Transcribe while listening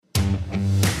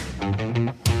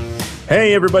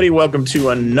Hey, everybody. Welcome to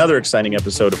another exciting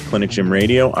episode of Clinic Gym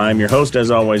Radio. I'm your host, as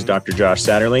always, Dr. Josh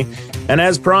Satterley. And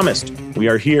as promised, we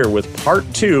are here with part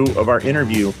 2 of our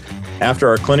interview after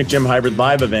our Clinic Gym Hybrid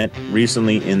Live event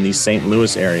recently in the St.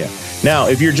 Louis area. Now,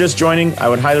 if you're just joining, I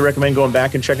would highly recommend going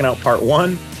back and checking out part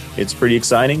 1. It's pretty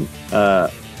exciting.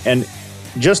 And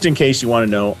just in case you want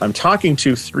to know, I'm talking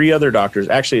to 3 other doctors.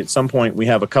 Actually, at some point, we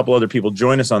have a couple other people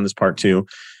join us on this part 2,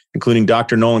 including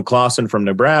Dr. Nolan Clausen from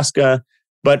Nebraska.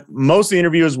 But most of the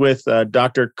interview is with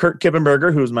Dr. Curt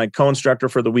Kippenberger, who's my co-instructor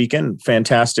for the weekend.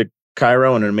 Fantastic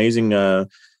chiro and an amazing,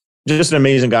 just an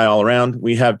amazing guy all around.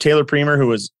 We have Taylor Premer, who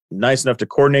was nice enough to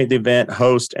coordinate the event,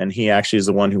 host, and he actually is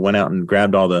the one who went out and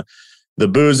grabbed all the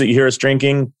booze that you hear us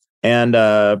drinking. And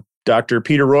Dr.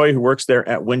 Peter Roy, who works there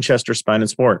at Winchester Spine and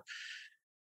Sport.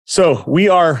 So we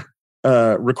are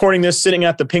recording this sitting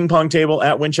at the ping pong table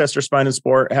at Winchester Spine and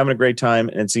Sport, having a great time.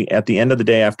 And it's at the end of the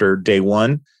day after day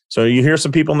 1. So you hear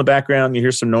some people in the background, you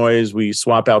hear some noise, we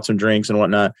swap out some drinks and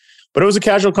whatnot. But it was a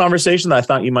casual conversation that I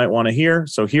thought you might want to hear.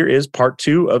 So here is part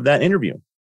 2 of that interview.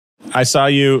 I saw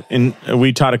you,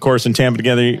 we taught a course in Tampa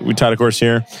together. We taught a course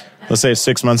here, let's say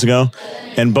 6 months ago.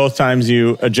 And both times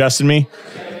you adjusted me.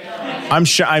 I'm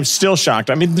still shocked.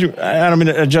 I mean,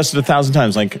 adjusted 1,000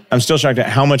 times. Like, I'm still shocked at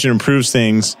how much it improves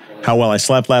things, how well I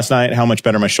slept last night, how much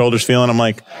better my shoulders feel. And I'm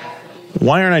like,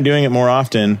 why aren't I doing it more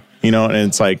often? You know, and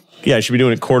it's like, yeah, I should be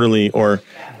doing it quarterly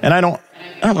and I don't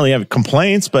really have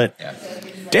complaints, but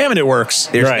damn it, it works.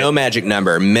 There's no magic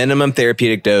number. Minimum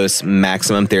therapeutic dose,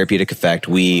 maximum therapeutic effect.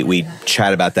 We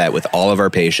chat about that with all of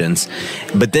our patients,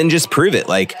 but then just prove it.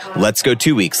 Like, let's go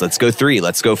 2 weeks. Let's go 3.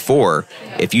 Let's go 4.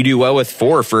 If you do well with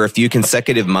 4 for a few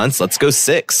consecutive months, let's go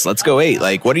 6. Let's go 8.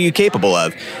 Like, what are you capable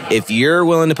of? If you're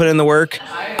willing to put in the work,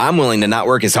 I'm willing to not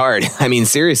work as hard. I mean,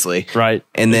 seriously. Right.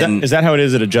 And is that how it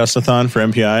is at Adjust-a-thon for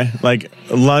MPI? Like,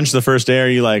 lunch the first day, are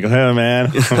you like, oh man,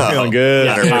 I'm feeling good?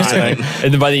 Yeah,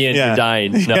 and then by the end, you're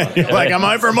dying. No. Like, am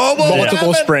I for mobile?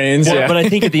 Multiple sprains. Well, but I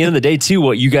think at the end of the day, too,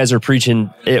 what you guys are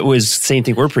preaching, it was the same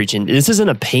thing we're preaching. This isn't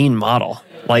a pain model.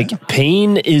 Like,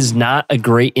 pain is not a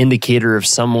great indicator of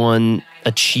someone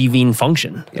achieving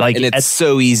function. Like, and it's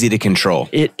so easy to control.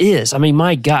 It is. I mean,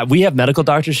 my God, we have medical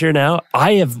doctors here now.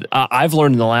 I've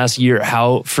learned in the last year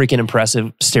how freaking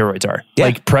impressive steroids are. Yeah.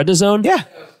 Like prednisone. Yeah.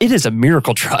 It is a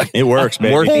miracle drug. It works,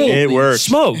 baby. Morphine. It works.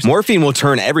 Smokes. Morphine will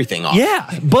turn everything off.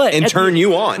 Yeah, but and turn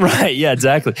you on. Right. Yeah,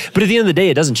 exactly. But at the end of the day,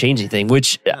 it doesn't change anything.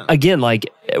 Which again,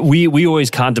 like we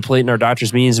always contemplate in our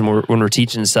doctors' meetings and when we're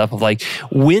teaching and stuff of like,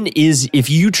 if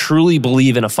you truly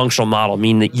believe in a functional model,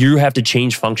 meaning that you have to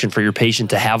change function for your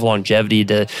patient to have longevity,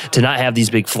 to not have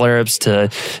these big flare-ups, to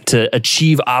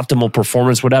achieve optimal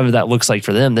performance, whatever that looks like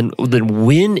for them, then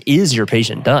when is your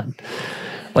patient done?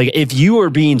 Like, if you are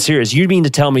being serious, you mean to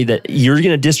tell me that you're going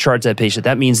to discharge that patient.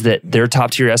 That means that their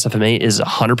top tier SFMA is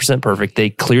 100% perfect. They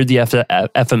cleared the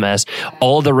FMS.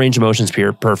 All of the range of motion is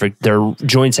perfect. Their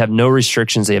joints have no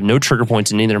restrictions. They have no trigger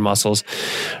points in any of their muscles.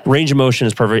 Range of motion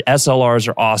is perfect. SLRs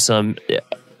are awesome.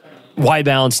 Y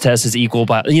balance test is equal,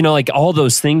 but like all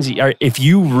those things. If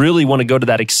you really want to go to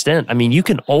that extent, I mean, you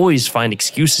can always find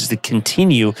excuses to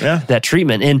continue that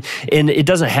treatment, and it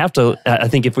doesn't have to. I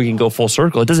think if we can go full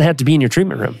circle, it doesn't have to be in your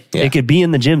treatment room. Yeah. It could be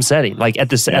in the gym setting. Like at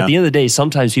the end of the day,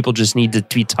 sometimes people just need to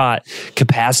be taught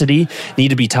capacity, need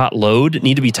to be taught load,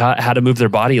 need to be taught how to move their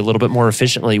body a little bit more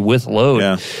efficiently with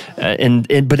load.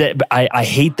 Yeah. But I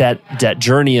hate that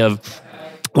journey of.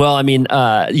 Well, I mean,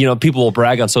 people will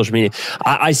brag on social media.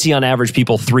 I see on average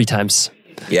people 3 times.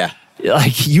 Yeah.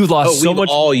 Like, you lost so much.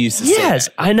 All used to say yes,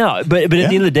 that. I know. But at the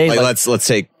end of the day, like let's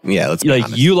take let's like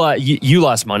you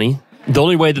lost money. The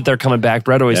only way that they're coming back,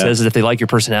 Brett always says, is if they like your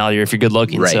personality or if you're good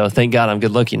looking. Right. So thank God I'm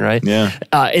good looking, right? Yeah.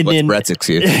 What's Brett's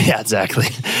excuse? Yeah, exactly.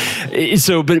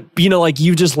 So, but like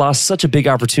you just lost such a big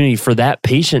opportunity for that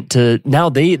patient to now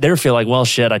they feel like, well,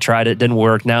 shit, I tried it, didn't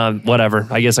work. Now I'm whatever.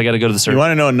 I guess I got to go to the surgeon. You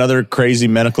want to know another crazy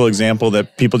medical example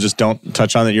that people just don't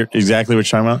touch on that you're exactly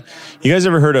what you're talking about? You guys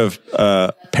ever heard of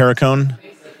Pericone?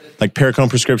 Like Pericone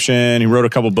prescription. He wrote a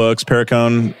couple books,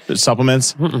 Pericone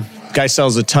supplements. Guy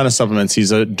sells a ton of supplements.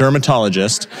 He's a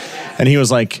dermatologist. And he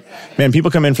was like, man, people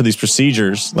come in for these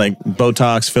procedures, like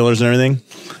Botox, fillers and everything,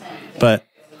 but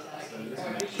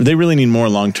they really need more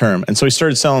long-term. And so he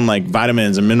started selling like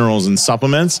vitamins and minerals and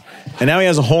supplements. And now he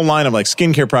has a whole line of like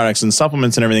skincare products and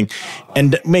supplements and everything,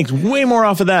 and makes way more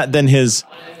off of that than his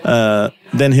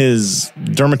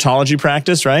dermatology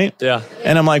practice, right? Yeah.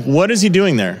 And I'm like, what is he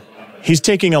doing there? He's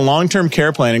taking a long-term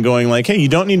care plan and going like, hey, you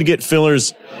don't need to get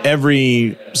fillers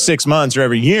every 6 months or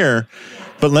every year,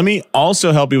 but let me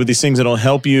also help you with these things that'll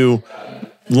help you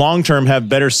long term have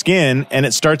better skin, and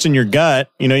it starts in your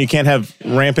gut. You can't have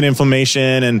rampant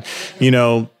inflammation and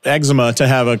eczema to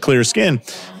have a clear skin.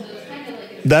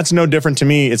 That's no different to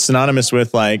me. It's synonymous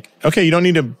with like, okay, you don't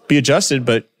need to be adjusted,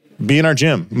 but be in our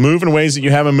gym. Move in ways that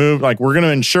you haven't moved. Like, we're going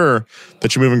to ensure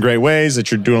that you're moving great ways, that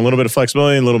you're doing a little bit of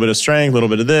flexibility, a little bit of strength, a little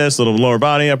bit of this, a little lower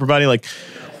body, upper body, like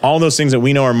all those things that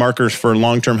we know are markers for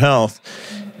long-term health.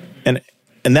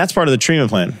 And that's part of the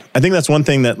treatment plan. I think that's one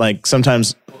thing that like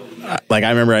sometimes, like I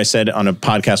remember I said on a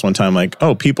podcast one time, like,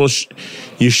 oh, people,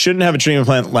 you shouldn't have a treatment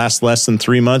plan that lasts less than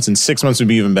 3 months, and 6 months would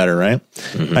be even better, right?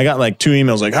 Mm-hmm. I got like 2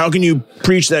 emails like, how can you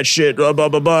preach that shit, blah, blah,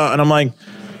 blah, blah. And I'm like,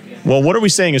 well, what are we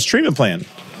saying is treatment plan?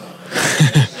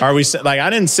 Are we like, I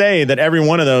didn't say that every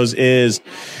one of those is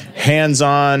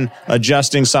hands-on,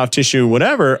 adjusting soft tissue,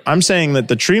 whatever. I'm saying that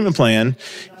the treatment plan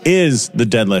is the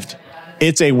deadlift.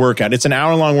 It's a workout. It's an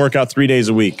hour-long workout 3 days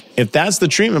a week. If that's the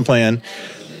treatment plan,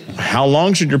 how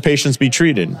long should your patients be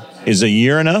treated? Is a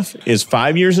year enough? Is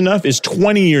 5 years enough? Is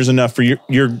 20 years enough for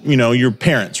your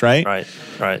parents, right?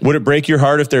 Right. Would it break your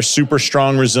heart if they're super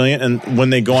strong, resilient, and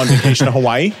when they go on vacation to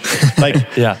Hawaii?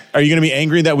 Like, yeah. Are you going to be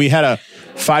angry that we had a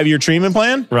 5-year treatment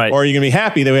plan? Right. Or are you going to be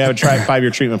happy that we have a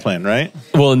 5-year treatment plan, right?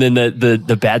 Well, and then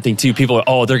the bad thing too, people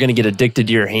are, they're going to get addicted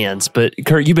to your hands. But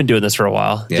Curt, you've been doing this for a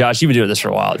while. Yeah. Josh, you've been doing this for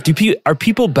a while. Are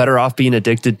people better off being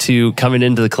addicted to coming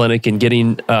into the clinic and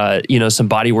getting, some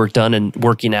body work done and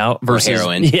working out versus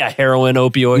heroin? Yeah, heroin,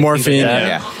 opioid, morphine. Like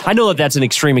yeah. I know that's an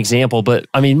extreme example, but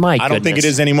I mean, I don't think it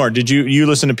is anymore. Did you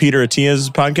listen to Peter Attia's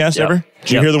podcast ever?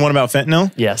 Did you hear the one about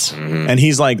fentanyl? Yes. Mm-hmm. And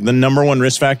he's like, the number one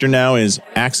risk factor now is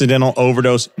accidental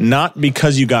overdose, not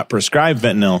because you got prescribed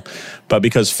fentanyl, but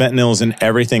because fentanyl is in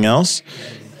everything else.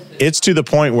 It's to the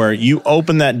point where you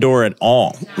open that door at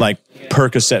all, like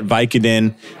Percocet,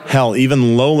 Vicodin, hell,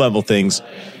 even low-level things.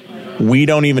 We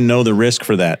don't even know the risk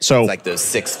for that. So it's like those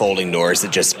 6 folding doors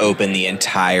that just open the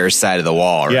entire side of the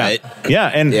wall, right? Yeah.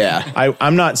 And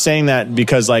I'm not saying that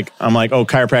because I'm like, oh,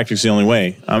 chiropractic's the only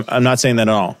way. I'm not saying that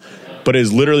at all. But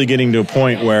it's literally getting to a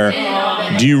point where,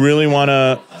 do you really want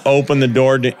to open the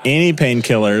door to any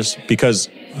painkillers? Because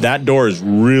that door is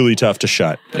really tough to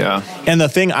shut. Yeah. And the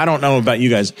thing, I don't know about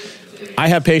you guys, I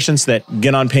have patients that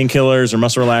get on painkillers or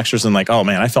muscle relaxers and like, oh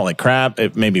man, I felt like crap.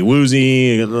 It made me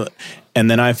woozy. And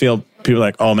then I feel people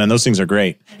like, oh man, those things are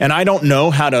great. And I don't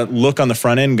know how to look on the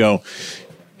front end and go,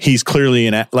 he's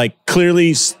clearly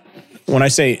clearly. When I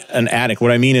say an addict,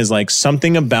 what I mean is like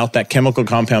something about that chemical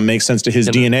compound makes sense to his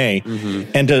DNA.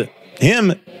 Mm-hmm. And to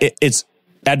him, it's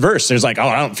adverse. There's like, oh,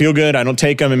 I don't feel good. I don't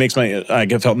take them. It makes I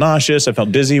felt nauseous. I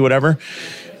felt dizzy, whatever.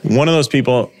 One of those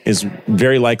people is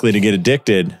very likely to get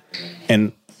addicted.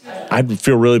 And I'd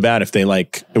feel really bad if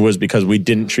it was because we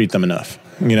didn't treat them enough,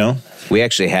 We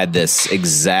actually had this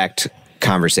exact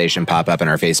conversation pop up in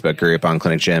our Facebook group on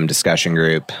Clinic Gym discussion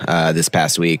group this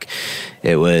past week.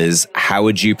 It was, how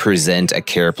would you present a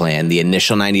care plan? The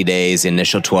initial 90 days, the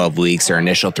initial 12 weeks, or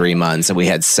initial 3 months. And we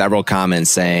had several comments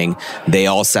saying they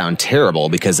all sound terrible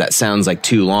because that sounds like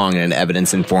too long in an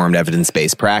evidence-informed,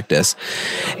 evidence-based practice.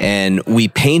 And we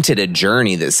painted a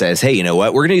journey that says, hey, you know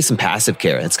what? We're going to do some passive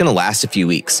care. It's going to last a few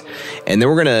weeks. And then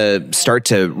we're going to start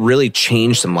to really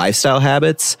change some lifestyle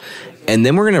habits. And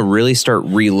then we're going to really start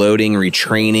reloading,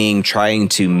 retraining, trying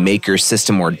to make your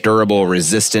system more durable,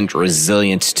 resistant,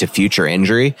 resilient to future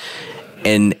injury.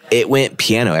 And it went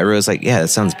piano. Everyone was like, yeah, that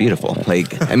sounds beautiful.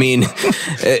 Like, I mean,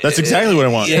 that's exactly what I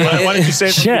want. Yeah. Why didn't you say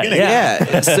it from the beginning?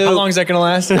 Yeah. So, how long is that going to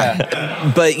last?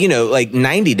 Yeah. But,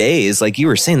 90 days, like you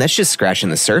were saying, that's just scratching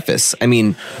the surface. I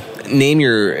mean,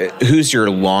 who's your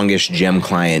longest gym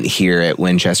client here at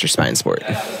Winchester Spine and Sport?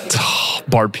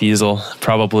 Bart Piesel,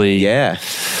 probably. Yeah.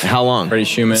 How long? Freddie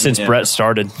Schumann. Since Brett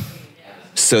started.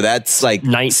 So that's like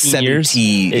 19 years?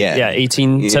 Yeah.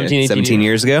 17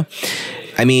 years ago.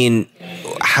 I mean,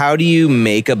 how do you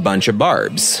make a bunch of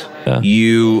barbs? Yeah.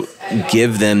 You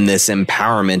give them this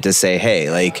empowerment to say, hey,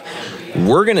 like,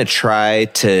 we're going to try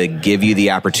to give you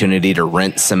the opportunity to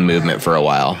rent some movement for a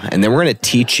while. And then we're going to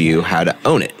teach you how to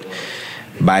own it.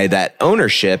 By that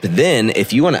ownership, then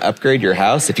if you want to upgrade your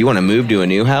house, if you want to move to a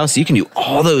new house, you can do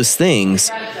all those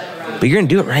things, but you're going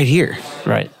to do it right here.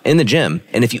 Right. In the gym.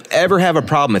 And if you ever have a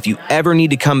problem, if you ever need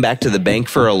to come back to the bank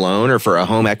for a loan or for a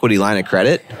home equity line of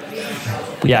credit,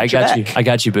 I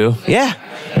got you, boo. Yeah.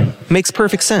 Makes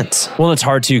perfect sense. Well, it's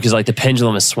hard too because like the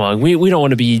pendulum is swung. We don't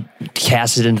want to be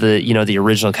casted into the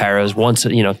original chiros once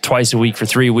twice a week for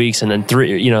 3 weeks and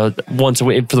then once a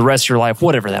week for the rest of your life,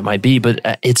 whatever that might be.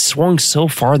 But it's swung so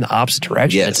far in the opposite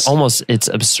direction. Yes. It's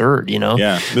absurd.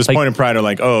 Yeah. This point of pride are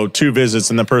like, 2 visits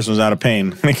and the person was out of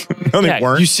pain. No, they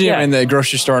weren't. You see them in the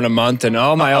grocery store in a month and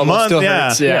my elbow still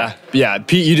hurts. Yeah.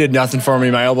 Pete, you did nothing for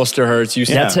me. My elbow still hurts. You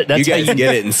guys get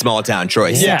it in small town Troy.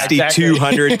 Yeah,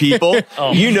 6,200 people.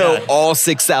 All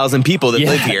 6,000 people that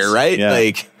live here, right? Yeah.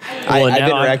 Like, I've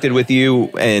interacted with you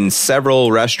in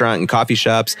several restaurant and coffee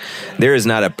shops. There is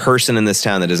not a person in this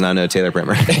town that does not know Taylor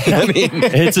Premer. I mean,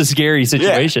 it's a scary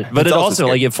situation, but it also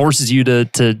like it forces you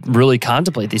to really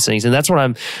contemplate these things. And that's what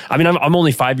I'm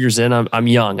only 5 years in. I'm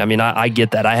young. I mean, I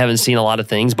get that. I haven't seen a lot of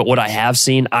things, but what I have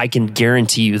seen, I can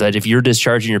guarantee you that if you're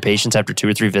discharging your patients after 2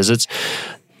 or 3 visits,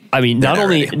 I mean, not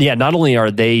only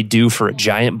are they due for a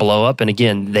giant blow up, and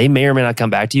again, they may or may not come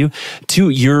back to you. 2,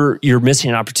 you're missing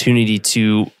an opportunity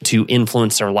to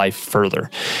influence their life further.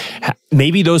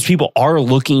 Maybe those people are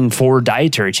looking for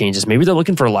dietary changes. Maybe they're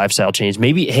looking for a lifestyle change.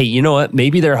 Maybe, hey, you know what?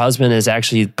 Maybe their husband is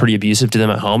actually pretty abusive to them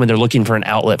at home and they're looking for an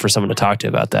outlet for someone to talk to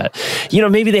about that.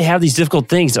 Maybe they have these difficult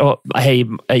things. Oh, hey,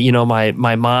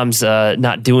 my mom's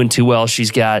not doing too well.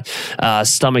 She's got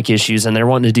stomach issues and they're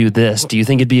wanting to do this. Do you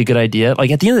think it'd be a good idea?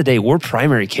 Like, at the end of the day, we're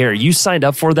primary care. You signed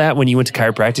up for that when you went to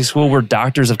chiropractic school. We're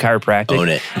doctors of chiropractic. Own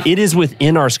it. It is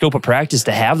within our scope of practice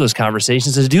to have those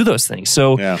conversations and to do those things.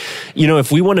 So,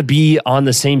 if we want to be on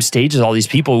the same stage as all these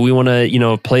people, we want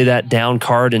to, play that down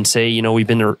card and say, we've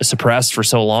been suppressed for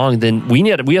so long, then we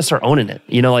have to start owning it.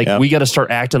 We got to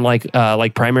start acting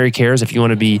like primary cares if you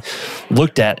want to be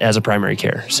looked at as a primary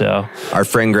care. So our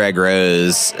friend Greg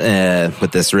Rose,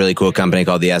 with this really cool company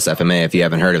called the SFMA, if you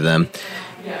haven't heard of them,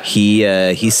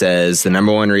 he says the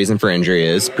number 1 reason for injury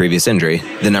is previous injury.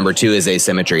 The number 2 is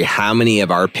asymmetry. How many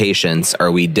of our patients are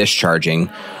we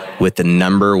discharging with the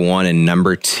number 1 and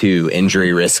number 2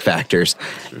 injury risk factors?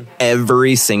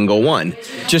 Every single one.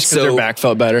 Just because their back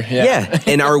felt better. Yeah.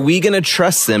 And are we going to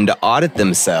trust them to audit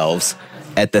themselves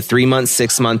at the 3-month,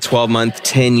 6-month, 12-month,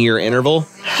 10-year interval?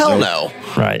 Hell no.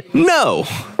 Right. No.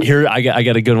 Here, I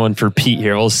got a good one for Pete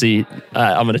here. We'll see.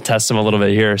 I'm going to test him a little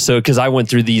bit here. So, because I went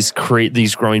through these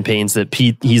growing pains that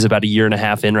Pete, he's about 1.5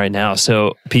 years in right now.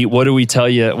 So, Pete, what do we tell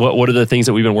you? What are the things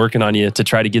that we've been working on you to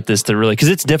try to get this to really, because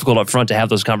it's difficult up front to have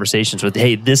those conversations with,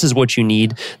 hey, this is what you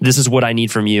need. This is what I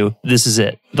need from you. This is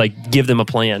it. Like, give them a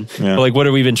plan. Yeah. Like, what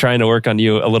have we been trying to work on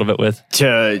you a little bit with?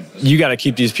 You got to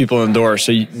keep these people in the door.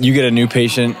 So you get a new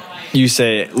patient, you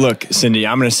say, look, Cindy,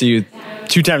 I'm going to see you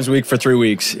 2 times a week for 3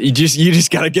 weeks. You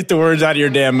just got to get the words out of your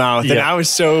damn mouth. Yeah. And I was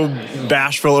so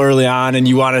bashful early on, and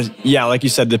you want to, like you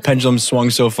said, the pendulum swung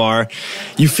so far.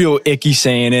 You feel icky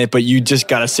saying it, but you just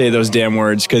got to say those damn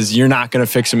words because you're not going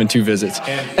to fix them in 2 visits.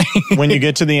 When you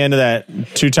get to the end of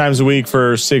that 2 times a week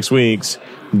for 6 weeks,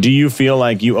 do you feel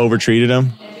like you overtreated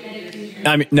them?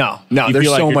 I mean, no. There's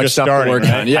so much stuff to work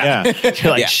on. Yeah.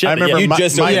 You're like, shit. I remember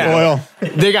Mike Boyle.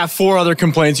 They got 4 other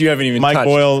complaints you haven't even touched. Mike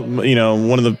Boyle,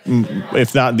 one of the,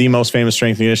 if not the most famous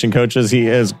strength and conditioning coaches,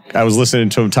 I was listening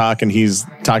to him talk, and he's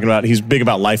talking about, he's big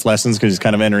about life lessons because he's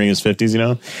kind of entering his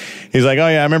 50s, He's like, oh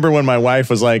yeah, I remember when my wife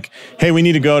was like, hey, we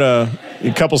need to go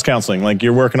to couples counseling. Like,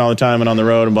 you're working all the time and on the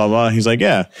road and blah, blah. He's like,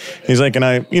 yeah. He's like, and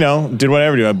I, did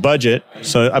whatever I do. I budget.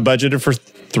 So I budgeted for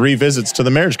 3 visits to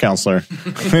the marriage counselor.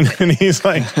 and he's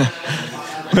like,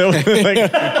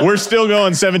 we're still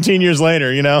going 17 years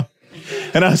later,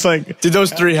 And I was like, did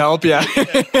those 3 help? Yeah.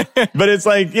 But it's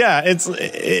like,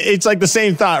 it's like the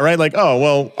same thought, right? Like, oh,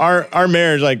 well, our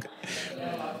marriage, like,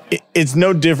 it's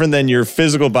no different than your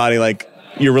physical body, like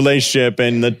your relationship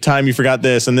and the time you forgot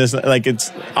this and this, like,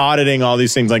 it's auditing all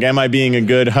these things. Like, am I being a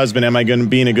good husband? Am I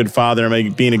being a good father? Am I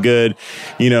being a good,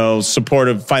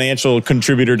 supportive financial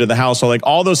contributor to the household? Like,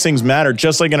 all those things matter,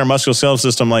 just like in our musculoskeletal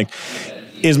system. Like,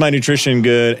 is my nutrition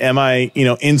good? Am I,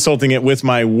 insulting it with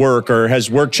my work, or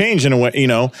has work changed in a way?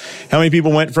 How many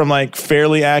people went from like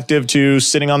fairly active to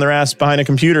sitting on their ass behind a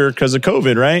computer because of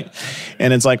COVID, right?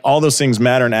 And it's like, all those things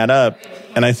matter and add up.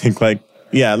 And I think like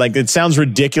it sounds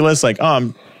ridiculous. Like,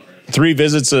 3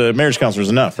 visits to marriage counselor is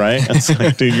enough, right? It's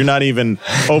like, dude, you're not even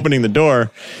opening the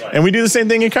door. And we do the same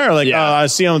thing in Cairo. Like, I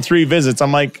see him 3 visits.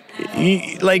 I'm like,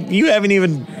 you haven't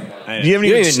even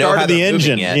started the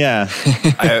engine. Yeah.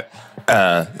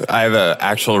 I have an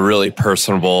actual really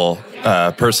personal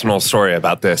story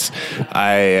about this.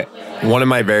 One of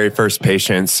my very first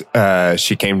patients,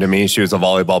 she came to me. She was a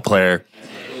volleyball player,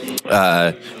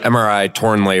 MRI,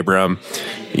 torn labrum.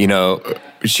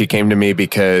 She came to me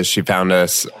because she found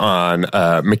us on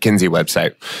a McKinsey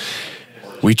website.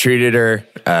 We treated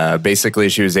her. Basically,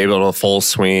 she was able to full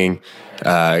swing,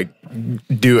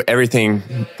 do everything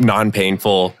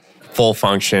non-painful, full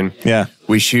function. Yeah.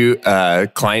 We shoot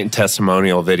client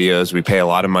testimonial videos. We pay a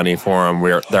lot of money for them.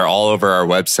 They're all over our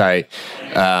website.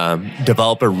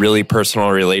 Develop a really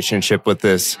personal relationship with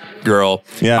this girl.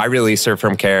 Yeah. I released her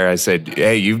from care. I said,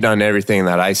 hey, you've done everything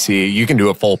that I see. You can do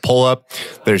a full pull-up.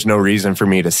 There's no reason for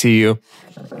me to see you.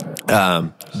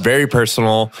 very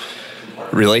personal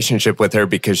relationship with her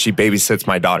because she babysits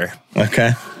my daughter.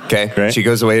 Okay. Great. She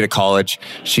goes away to college.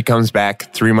 She comes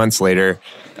back 3 months later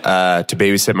to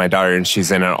babysit my daughter, and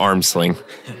she's in an arm sling.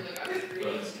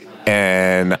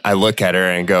 And I look at her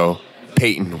and go,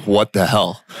 Peyton, what the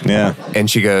hell? Yeah. And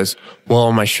she goes,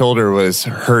 well, my shoulder was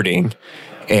hurting,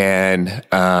 and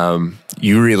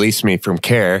you released me from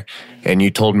care, and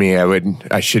you told me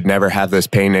I should never have this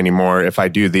pain anymore if I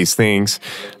do these things.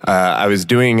 I was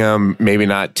doing them, maybe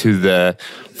not to the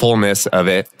fullness of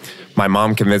it. My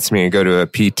mom convinced me to go to a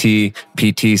PT.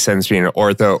 PT sends me an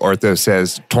ortho. Ortho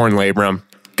says, torn labrum,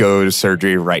 go to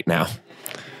surgery right now.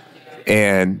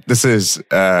 And this is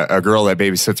a girl that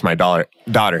babysits my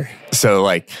daughter. So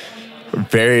like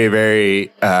very,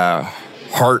 very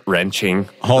heart-wrenching.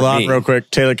 Hold on real quick.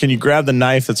 Taylor, can you grab the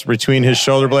knife that's between his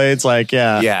shoulder blades? Like,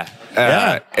 yeah.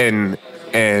 And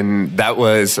that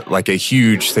was like a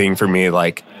huge thing for me.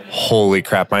 Like, holy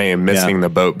crap, I am missing the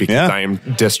boat because I am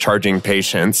discharging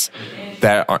patients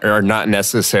that are not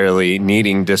necessarily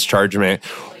needing dischargement,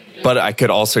 but I could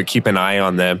also keep an eye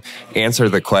on them, answer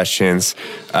the questions,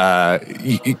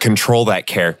 control that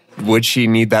care. Would she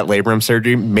need that labrum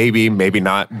surgery? Maybe, maybe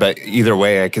not. But either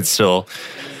way, I could still,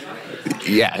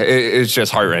 it's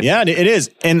just heart-wrenching. Yeah, it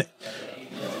is. And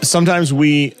sometimes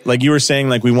we, like you were saying,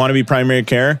 like we want to be primary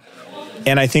care.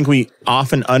 And I think we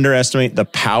often underestimate the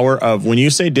power of, when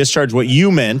you say discharge, what you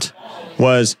meant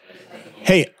was,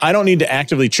 hey, I don't need to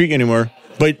actively treat you anymore,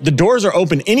 but the doors are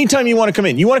open anytime you want to come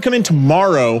in. You want to come in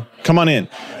tomorrow, come on in.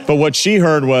 But what she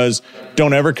heard was,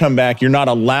 don't ever come back. You're not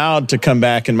allowed to come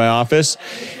back in my office.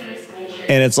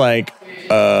 And it's like,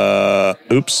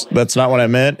 oops, that's not what I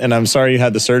meant. And I'm sorry you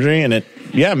had the surgery. And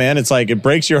it's like, it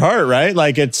breaks your heart, right?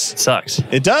 Like sucks.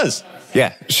 It does.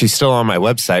 Yeah, she's still on my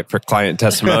website for client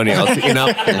testimonials.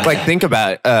 Like think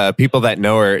about people that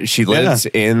know her. She lives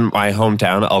in my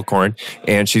hometown, Elkhorn,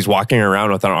 and she's walking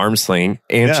around with an arm sling,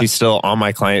 and she's still on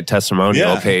my client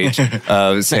testimonial page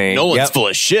saying, Nolan's full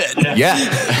of shit. Yeah,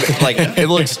 like it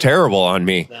looks terrible on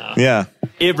me. Yeah.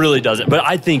 It really doesn't. But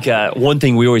I think one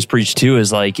thing we always preach too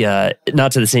is like,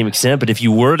 not to the same extent, but if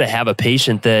you were to have a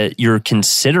patient that you're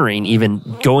considering even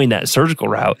going that surgical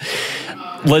route,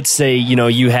 let's say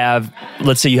you have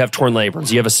torn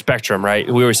labrums. You have a spectrum, right?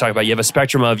 We always talk about you have a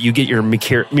spectrum of, you get your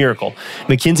McKinsey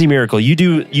Miracle. You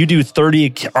do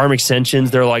 30 arm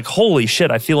extensions. They're like, holy shit,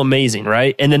 I feel amazing,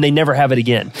 right? And then they never have it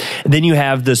again. Then you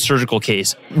have the surgical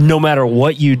case. No matter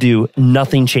what you do,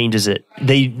 nothing changes it.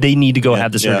 They need to go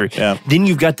have the surgery. Yeah. Then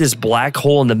you've got this black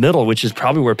hole in the middle, which is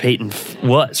probably where Peyton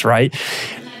was, right?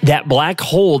 That black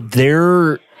hole,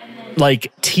 they're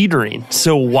like teetering.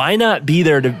 So why not be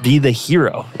there to be the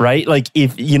hero, right? Like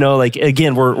if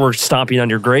again, we're stomping on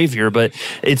your grave here, but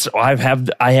I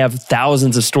have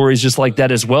thousands of stories just like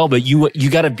that as well. But you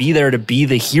got to be there to be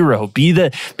the hero, be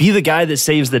the guy that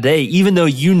saves the day, even though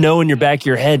in your back of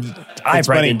your head, I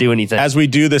probably didn't do anything. As we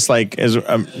do this, like as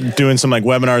I'm doing some like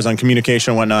webinars on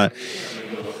communication and whatnot,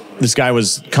 this guy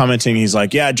was commenting, he's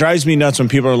like, yeah, it drives me nuts when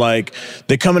people are like,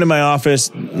 they come into my office,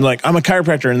 like, I'm a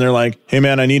chiropractor, and they're like, hey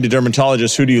man, I need a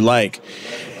dermatologist, who do you like?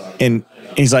 And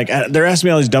he's like, they're asking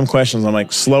me all these dumb questions. I'm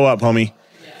like, slow up, homie.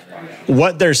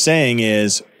 What they're saying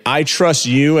is, I trust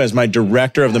you as my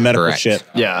director of the medical Correct. shit.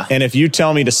 Yeah. And if you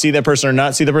tell me to see that person or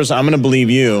not see the person, I'm going to believe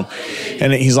you.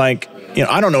 And he's like,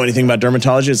 I don't know anything about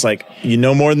dermatology. It's like, you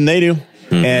know more than they do.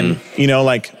 And,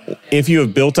 like if you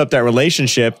have built up that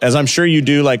relationship, as I'm sure you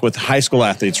do, like with high school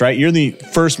athletes, right? You're the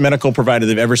first medical provider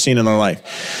they've ever seen in their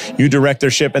life. You direct their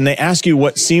ship and they ask you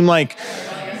what seem like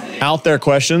out there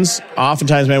questions.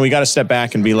 Oftentimes, man, we got to step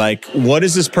back and be like, what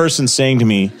is this person saying to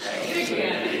me?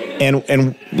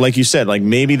 And like you said, like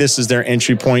maybe this is their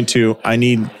entry point to, I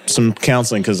need some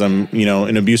counseling because I'm, in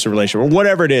an abusive relationship or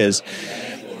whatever it is.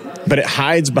 But it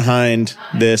hides behind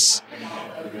this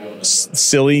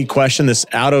silly question, this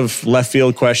out of left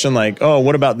field question, like, oh,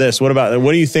 what about this? What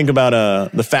do you think about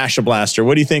the fascia blaster?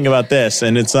 What do you think about this?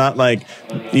 And it's not like,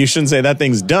 you shouldn't say that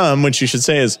thing's dumb. What you should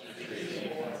say is,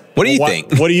 what do you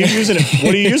think? What are you using it?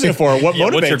 What are you using it for? What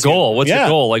motivates what's your goal? you? What's your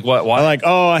goal? Like what? Why? I'm like,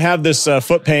 oh, I have this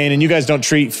foot pain, and you guys don't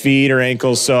treat feet or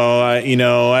ankles, so I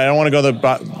don't want to go to the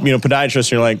podiatrist.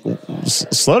 You're like,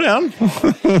 slow down.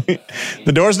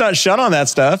 The door's not shut on that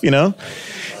stuff, And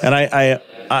I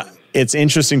it's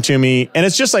interesting to me, and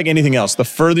it's just like anything else. The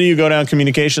further you go down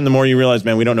communication, the more you realize,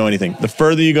 man, we don't know anything. The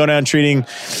further you go down treating,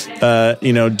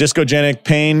 discogenic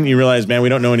pain, you realize, man, we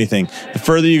don't know anything. The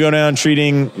further you go down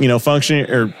treating,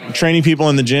 functioning or training people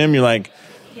in the gym, you're like,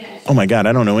 oh my God,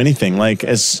 I don't know anything. Like,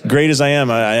 as great as I am,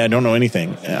 I don't know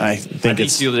anything. I think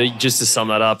just to sum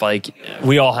that up, like,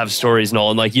 we all have stories,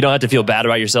 Nolan. Like, you don't have to feel bad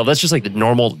about yourself. That's just like the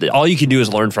normal, all you can do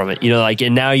is learn from it, like,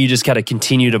 and now you just got to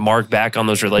continue to mark back on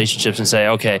those relationships and say,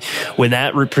 okay, when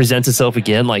that presents itself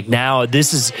again, like, now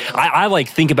this is, I like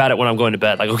think about it when I'm going to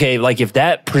bed. Like, okay, like, if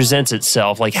that presents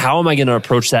itself, like, how am I going to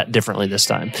approach that differently this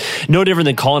time? No different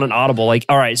than calling an audible. Like,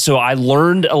 all right, so I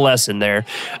learned a lesson there.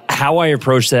 How I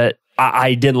approach that,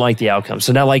 I didn't like the outcome.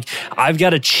 So now, like, I've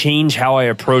got to change how I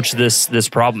approach this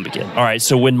problem again. All right.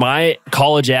 So when my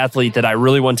college athlete that I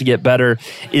really want to get better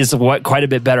is quite a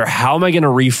bit better, how am I going to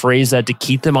rephrase that to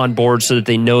keep them on board so that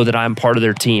they know that I'm part of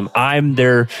their team? I'm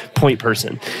their point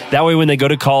person. That way, when they go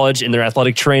to college and their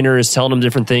athletic trainer is telling them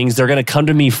different things, they're going to come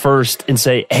to me first and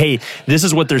say, hey, this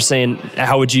is what they're saying.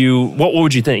 What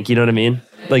would you think? You know what I mean?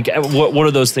 Like, what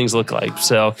do those things look like?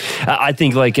 So I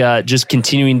think, like, just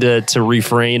continuing to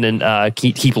refrain and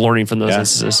keep learning from those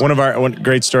instances. One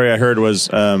great story I heard was,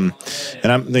 and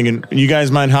I'm thinking, you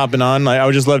guys mind hopping on? I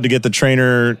would just love to get the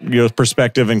trainer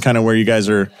perspective and kind of where you guys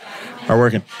are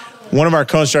working. One of our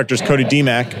co-instructors, Cody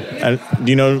DeMack,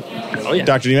 do you know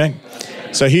Dr.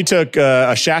 DeMack? So he took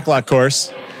a Shacklock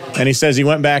course, and he says he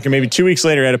went back and maybe 2 weeks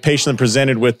later had a patient that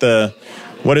presented with the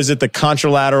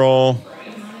contralateral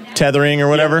tethering or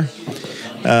whatever.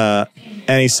 And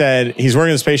he said, he's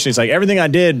working with this patient. He's like, everything I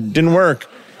did didn't work.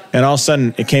 And all of a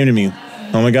sudden it came to me,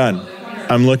 oh my God,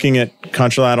 I'm looking at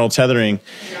contralateral tethering.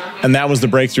 And that was the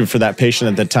breakthrough for that patient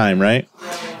at that time, right?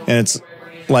 And it's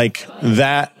like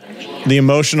that, the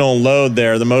emotional load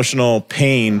there, the emotional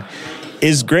pain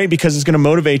is great because it's going to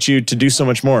motivate you to do so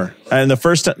much more. And the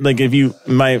first time, like,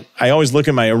 I always look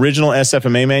at my original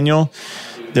SFMA manual.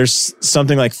 There's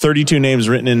something like 32 names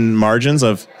written in margins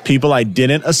of people I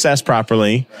didn't assess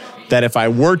properly, that if I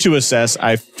were to assess,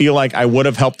 I feel like I would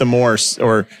have helped them more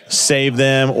or saved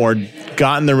them or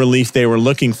gotten the relief they were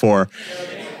looking for.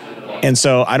 And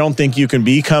so I don't think you can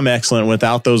become excellent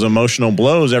without those emotional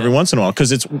blows every once in a while,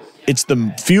 because it's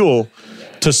the fuel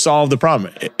to solve the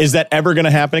problem. Is that ever going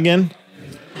to happen again?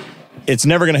 It's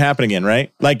never going to happen again,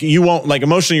 right? Like, you won't, like,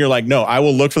 emotionally, you're like, no, I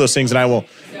will look for those things and I will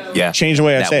change the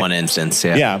way I say it. That one instance,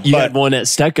 yeah. You had one at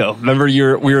Stecco. Remember,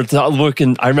 we were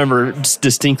looking, I remember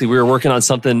distinctly, we were working on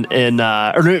something in,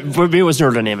 or maybe it was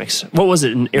neurodynamics. What was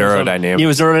it? Neurodynamics. It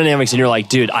was neurodynamics, and you're like,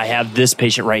 dude, I have this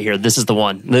patient right here. This is the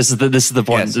one. This is the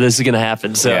point. Yes. This is going to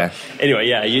happen. So anyway,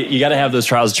 you got to have those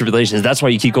trials and tribulations. That's why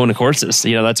you keep going to courses.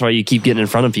 That's why you keep getting in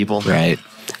front of people. Right.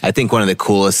 I think one of the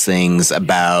coolest things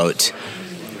about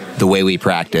the way we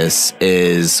practice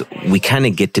is we kind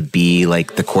of get to be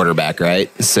like the quarterback, right?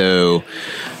 So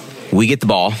we get the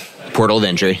ball, portal of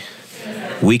entry.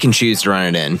 We can choose to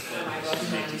run it in.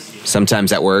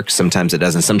 Sometimes that works, sometimes it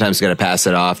doesn't. Sometimes we got to pass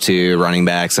it off to running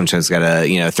back. Sometimes we got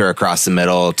to, throw across the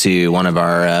middle to one of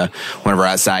our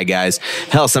outside guys.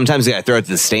 Hell, sometimes we got to throw it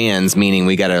to the stands, meaning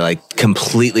we got to like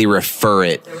completely refer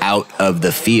it out of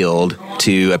the field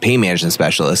to a pain management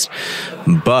specialist.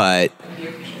 But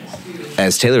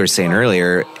as Taylor was saying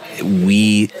earlier,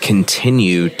 we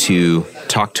continue to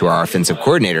talk to our offensive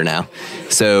coordinator now.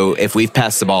 So if we've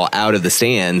passed the ball out of the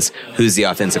stands, who's the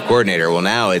offensive coordinator? Well,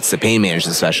 now it's the pain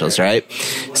management specialist, right?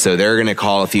 So they're going to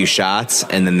call a few shots,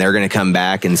 and then they're going to come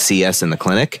back and see us in the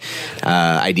clinic,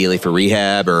 ideally for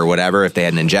rehab or whatever, if they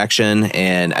had an injection.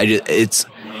 And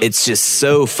it's just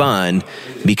so fun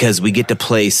because we get to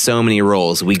play so many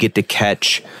roles. We get to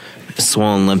catch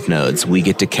swollen lymph nodes. We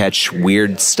get to catch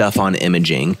weird stuff on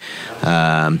imaging,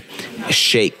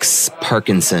 shakes,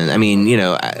 Parkinson. I mean,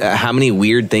 how many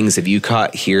weird things have you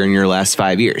caught here in your last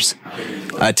 5 years?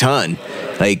 A ton.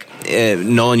 Like,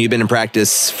 Nolan, you've been in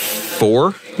practice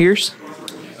 4 years?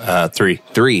 3.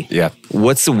 3? Yeah.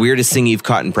 What's the weirdest thing you've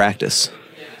caught in practice?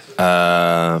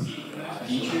 Actually,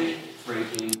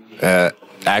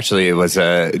 it was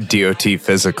a DOT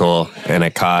physical, and I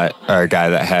caught a guy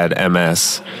that had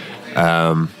MS.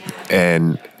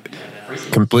 And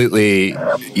completely,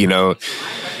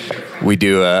 we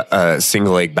do a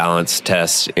single leg balance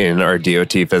test in our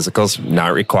DOT physicals,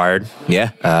 not required. Yeah.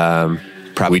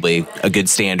 Probably a good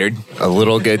standard. A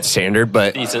little good standard,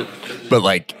 but decent. But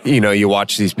like, you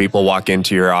watch these people walk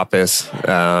into your office.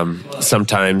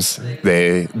 Sometimes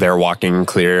they're walking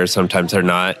clear. Sometimes they're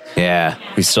not. Yeah.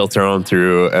 We still throw them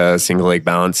through a single leg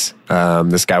balance.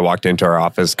 This guy walked into our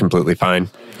office completely fine.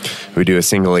 We do a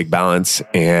single leg balance,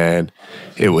 and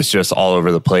it was just all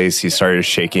over the place. He started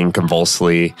shaking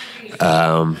convulsively.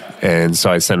 And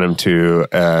so I sent him to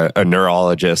a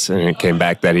neurologist, and it came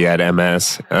back that he had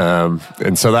MS.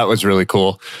 And so that was really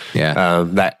cool. Yeah.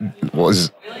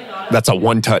 That's a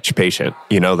one-touch patient.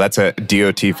 That's a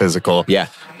DOT physical. Yeah.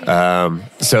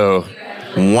 So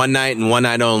One night and one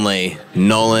night only,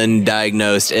 Nolan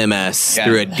diagnosed MS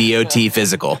through a DOT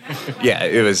physical. Yeah,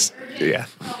 it was, yeah.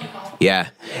 Yeah.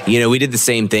 We did the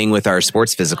same thing with our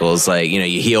sports physicals. Like, you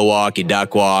heel walk, you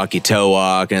duck walk, you toe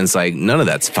walk, and it's like, none of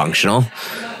that's functional.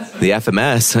 The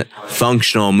FMS,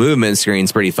 functional movement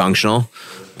screen's pretty functional.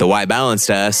 The Y balance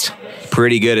test,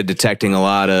 pretty good at detecting a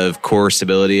lot of core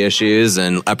stability issues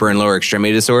and upper and lower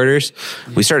extremity disorders.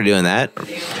 We started doing that.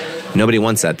 Nobody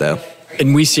wants that, though.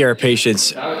 And we see our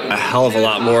patients a hell of a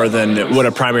lot more than what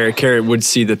a primary care would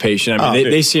see the patient. I mean,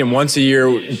 they see them once a year,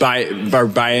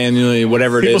 biannually,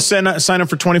 whatever it is. People sign up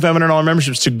for $2,500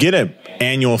 memberships to get an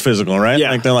annual physical, right?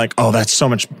 Yeah. Like they're like, oh, that's so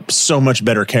much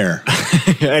better care.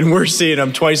 And we're seeing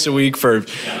them twice a week for,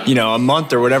 a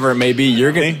month or whatever it may be.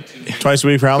 You're going twice a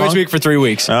week for how long? Twice a week for 3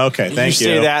 weeks. Okay, thank you.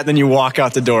 You say that, then you walk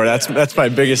out the door. That's my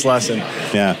biggest lesson.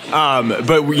 Yeah.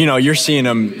 But you're seeing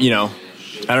them,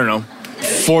 I don't know,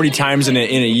 40 times in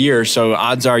a year, so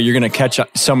odds are you're going to catch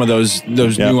some of those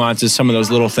nuances, some of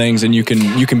those little things, and you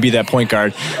can be that point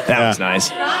guard. That was nice.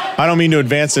 I don't mean to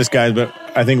advance this, guys, but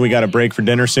I think we got a break for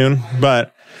dinner soon.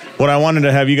 But what I wanted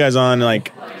to have you guys on,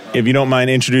 like, if you don't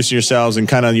mind introducing yourselves and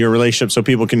kind of your relationship so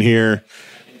people can hear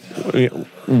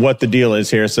what the deal is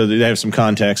here, so they have some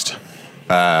context.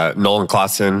 Nolan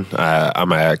Clausen.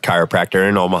 I'm a chiropractor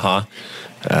in Omaha.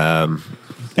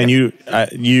 And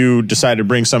you decided to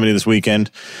bring somebody this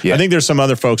weekend. Yeah. I think there's some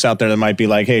other folks out there that might be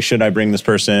like, hey, should I bring this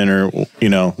person or,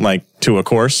 like to a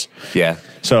course? Yeah.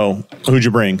 So who'd you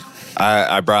bring?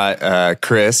 I brought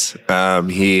Chris.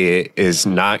 He is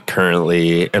not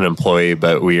currently an employee,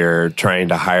 but we are trying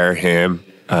to hire him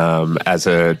as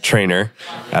a trainer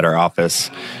at our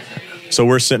office. So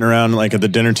we're sitting around like at the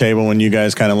dinner table when you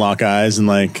guys kind of lock eyes and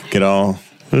like get all...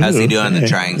 How's he doing on the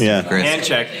trying? Yeah. Chris? Hand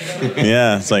check.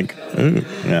 Yeah, it's like,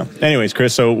 yeah. Anyways,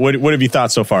 Chris, so what have you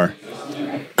thought so far?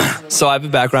 So I have a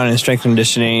background in strength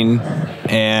conditioning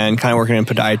and kind of working in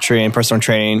podiatry and personal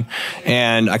training.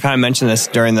 And I kind of mentioned this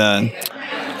during the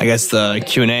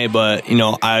Q&A, but,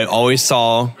 I always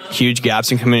saw huge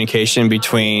gaps in communication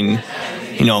between,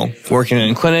 working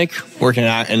in clinic, working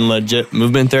in legit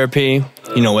movement therapy,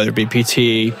 whether it be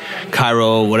PT,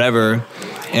 chiro, whatever.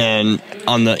 And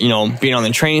on the, being on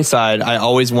the training side, I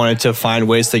always wanted to find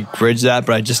ways to bridge that,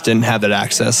 but I just didn't have that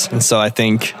access. And so I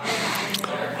think,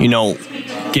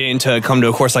 getting to come to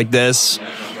a course like this,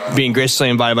 being graciously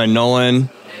invited by Nolan,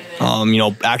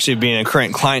 actually being a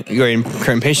current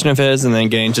patient of his, and then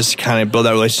getting just kind of build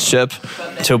that relationship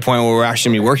to a point where we're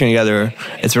actually going to be working together.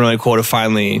 It's been really cool to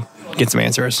finally get some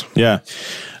answers. Yeah.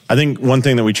 I think one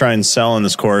thing that we try and sell in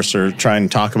this course or try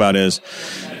and talk about is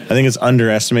I think it's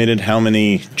underestimated how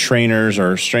many trainers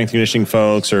or strength conditioning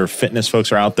folks or fitness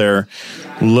folks are out there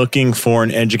looking for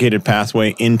an educated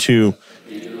pathway into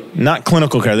not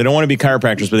clinical care. They don't want to be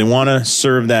chiropractors, but they want to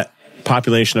serve that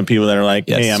population of people that are like,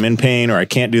 hey, I'm in pain or I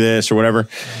can't do this or whatever,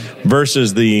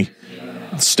 versus the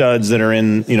studs that are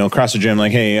in, across the gym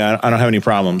like, hey, I don't have any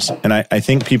problems. And I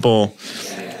think people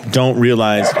don't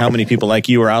realize how many people like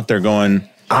you are out there going,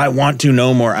 I want to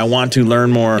know more. I want to learn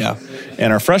more. Yeah.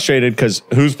 And are frustrated because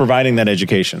who's providing that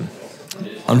education?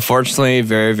 Unfortunately,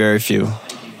 very, very few.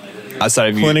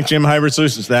 Outside of Clinic Gym Hybrid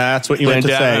Solutions. That's what you meant to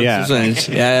say.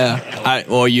 Yeah.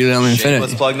 Well, you didn't let me finish.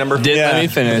 What's plug number? Let me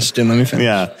finish.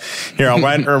 Yeah. Here, I'll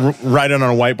write it on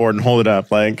a whiteboard and hold it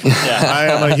up. Like, I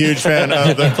am a huge fan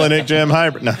of the Clinic Gym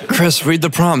Hybrid. No. Chris, read the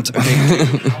prompt.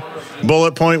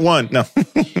 Bullet point 1. No.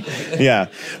 Yeah.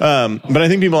 But I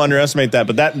think people underestimate that,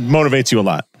 but that motivates you a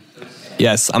lot.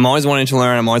 Yes, I'm always wanting to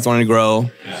learn. I'm always wanting to grow.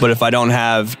 But if I don't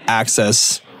have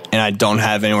access and I don't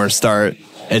have anywhere to start,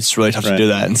 it's really tough to do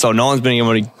that. And so Nolan's been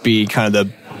able to be kind of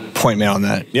the point man on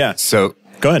that. Yeah. So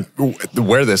go ahead.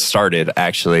 Where this started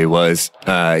actually was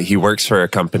he works for a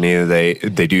company. They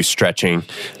do stretching,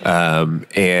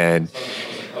 and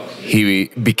he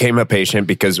became a patient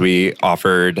because we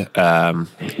offered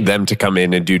them to come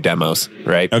in and do demos.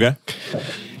 Right. Okay.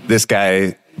 This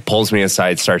guy pulls me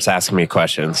aside, starts asking me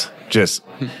questions. Just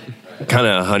kind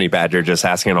of a honey badger, just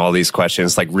asking all these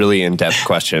questions, like really in-depth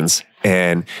questions.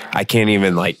 And I can't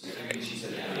even like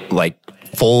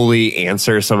fully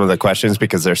answer some of the questions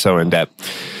because they're so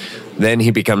in-depth. Then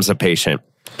he becomes a patient.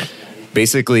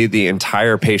 Basically, the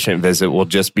entire patient visit will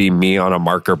just be me on a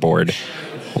marker board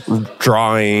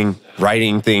drawing,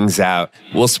 writing things out.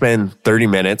 We'll spend 30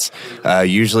 minutes.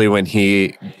 Usually when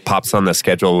he pops on the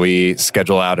schedule, we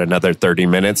schedule out another 30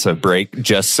 minutes of break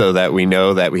just so that we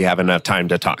know that we have enough time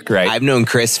to talk, right? I've known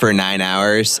Chris for 9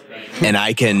 hours, and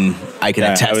I can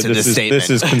attest to this statement. This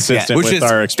is consistent which with is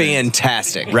our experience.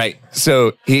 Fantastic. Right.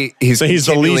 So he's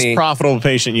the least profitable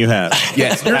patient you have.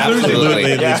 Yes, You're absolutely.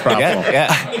 literally the least profitable.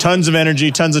 Yeah. Tons of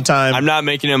energy, tons of time. I'm not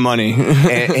making him money.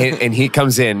 and he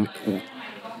comes in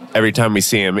every time we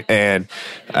see him, and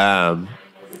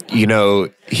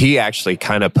he actually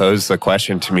kind of posed the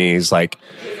question to me. He's like,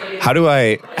 how do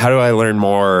I learn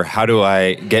more? How do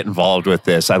I get involved with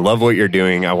this? I love what you're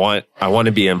doing. I want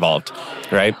to be involved,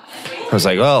 right? I was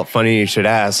like, well, funny you should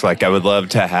ask. Like, I would love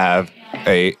to have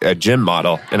a gym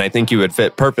model, and I think you would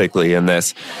fit perfectly in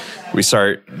this. We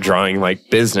start drawing like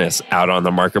business out on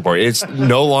the market board. It's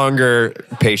no longer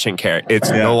patient care. It's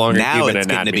no longer now even it's going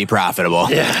to anatomy. be profitable.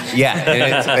 Yeah,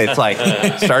 and it's like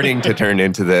starting to turn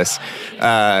into this.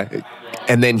 And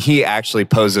then he actually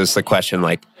poses the question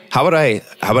like, how would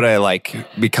I like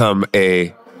become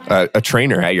a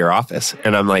trainer at your office?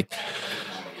 And I'm like,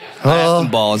 I had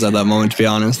some balls at that moment, to be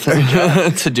honest,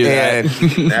 to do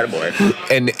that.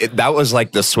 And that was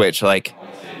like the switch, like,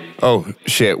 oh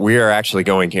shit, we are actually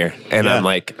going here. And I'm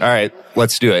like, all right,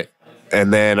 let's do it.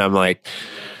 And then I'm like,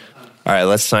 all right,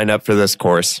 let's sign up for this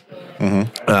course.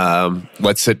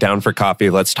 Let's sit down for coffee.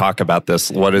 Let's talk about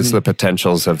this. What is the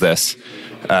potentials of this?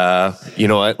 You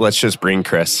know what? Let's just bring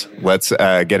Chris. Let's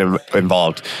get him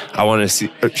involved. I want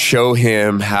to show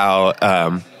him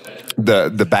how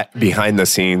the behind the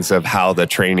scenes of how the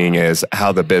training is,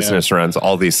 how the business runs,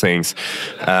 all these things.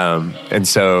 And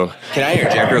so, can I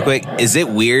interject real quick? Is it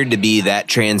weird to be that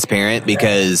transparent?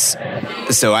 Because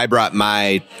I brought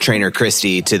my trainer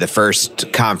Christy to the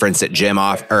first conference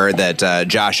that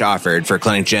Josh offered for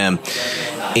Clinic Gym.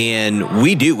 And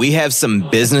we have some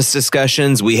business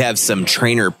discussions. We have some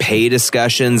trainer pay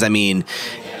discussions. I mean,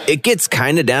 it gets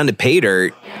kind of down to pay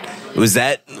dirt.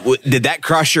 Did that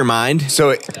cross your mind? So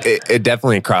it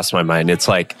definitely crossed my mind. It's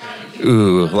like,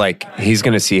 ooh, like he's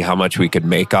going to see how much we could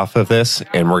make off of this,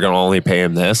 and we're going to only pay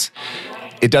him this.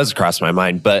 It does cross my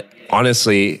mind. But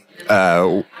honestly,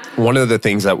 one of the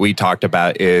things that we talked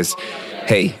about is,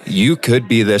 hey, you could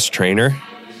be this trainer.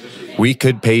 We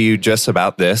could pay you just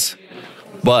about this,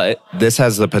 but this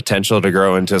has the potential to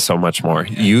grow into so much more.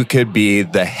 You could be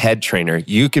the head trainer.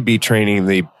 You could be training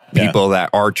the people that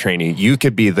are training. You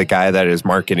could be the guy that is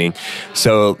marketing.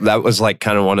 So that was like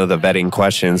kind of one of the vetting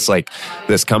questions. Like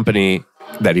this company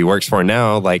that he works for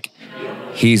now, like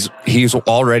he's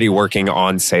already working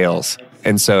on sales.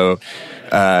 And so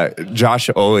Josh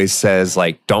always says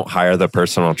like, don't hire the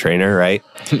personal trainer, right?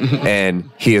 And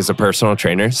he is a personal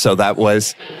trainer. So that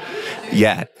was,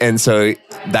 And so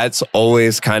that's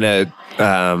always kind of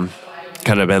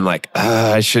been like,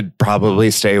 I should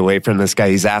probably stay away from this guy.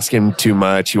 He's asking too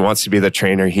much. He wants to be the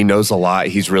trainer. He knows a lot.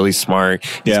 He's really smart.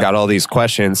 He's got all these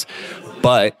questions,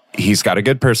 but he's got a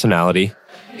good personality.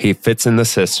 He fits in the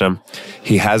system.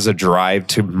 He has a drive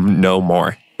to know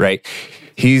more, right?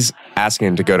 He's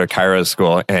asking to go to chiro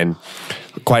school. And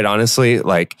quite honestly,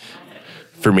 like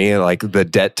for me, like the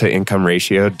debt to income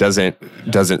ratio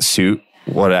doesn't suit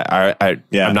what I'm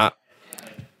not.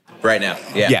 Right now.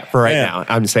 For right now.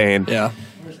 I'm saying,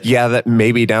 that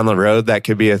maybe down the road that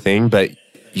could be a thing, but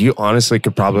you honestly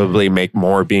could probably make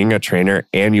more being a trainer,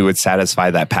 and you would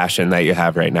satisfy that passion that you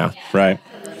have right now. Right.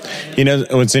 You know,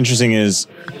 what's interesting is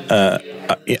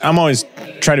I'm always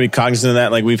trying to be cognizant of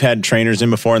that. Like we've had trainers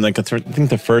in before, and like I think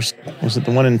the first, was it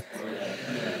the one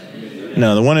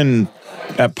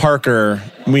at Parker,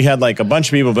 we had like a bunch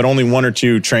of people, but only one or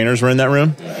two trainers were in that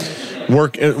room.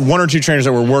 One or two trainers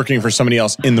that were working for somebody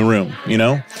else in the room, you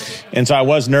know? And so I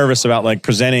was nervous about like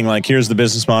presenting, like, here's the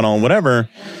business model and whatever.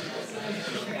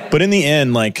 But in the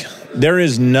end, like, there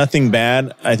is nothing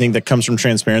bad, I think, that comes from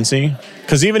transparency.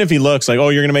 Because even if he looks like, oh,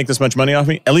 you're going to make this much money off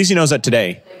me, at least he knows that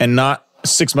today, and not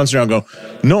 6 months ago go,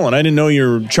 Nolan, I didn't know you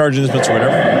were charging this much or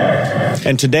whatever.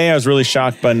 And today I was really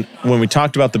shocked, but when we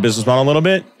talked about the business model a little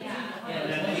bit,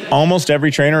 almost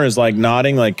every trainer is like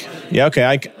nodding, like, yeah,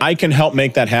 okay, I can help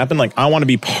make that happen. Like, I want to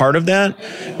be part of that,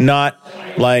 not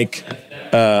like,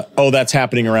 oh, that's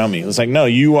happening around me. It's like, no,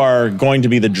 you are going to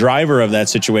be the driver of that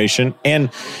situation.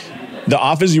 And the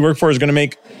office you work for is going to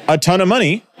make a ton of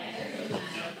money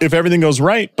if everything goes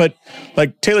right. But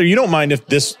like, Taylor, you don't mind if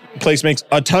this place makes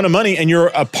a ton of money and you're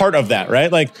a part of that, right?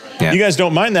 Like, you guys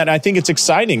don't mind that. I think it's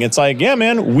exciting. It's like, yeah,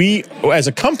 man, we as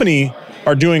a company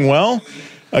are doing well.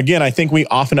 again, I think we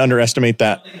often underestimate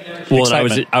that. Well, and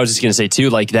excitement. I was just going to say too,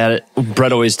 like that.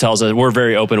 Brett always tells us we're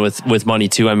very open with money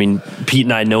too. I mean, Pete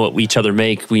and I know what each other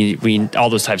make. We all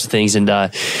those types of things, and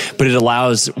but it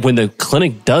allows, when the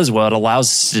clinic does well, it allows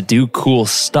us to do cool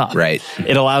stuff. Right.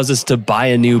 It allows us to buy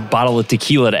a new bottle of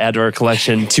tequila to add to our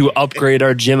collection, to upgrade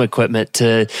our gym equipment,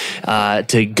 to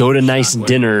go to nice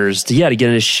dinners, to get a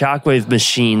shockwave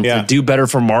machine, to do better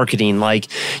for marketing. Like,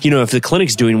 if the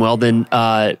clinic's doing well, then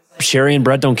Sherry and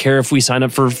Brett don't care if we sign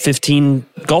up for 15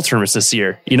 golf tournaments this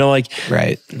year.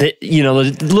 Right. The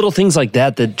little things like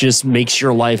that just makes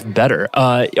your life better.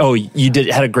 You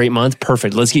had a great month.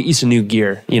 Perfect. Let's get you some new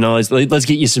gear. Let's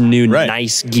get you some new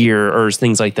nice gear or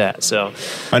things like that. So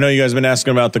I know you guys have been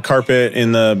asking about the carpet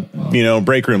in the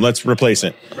break room. Let's replace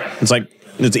it. It's like,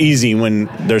 it's easy when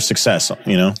there's success,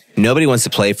 Nobody wants to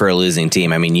play for a losing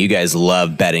team. I mean, you guys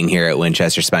love betting here at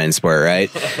Winchester Spine and Sport, right?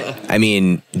 I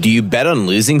mean, do you bet on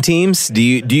losing teams? Do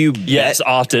you Yes, bet?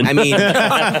 often. I mean,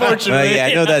 unfortunately,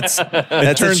 I know that's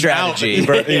a strategy. You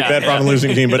bet on a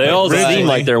losing team, but they all seem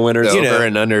like they're winners. The over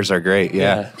and unders are great.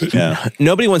 Yeah.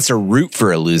 Nobody wants to root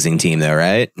for a losing team, though,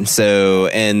 right? So,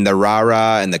 and the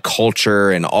rah-rah and the culture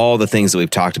and all the things that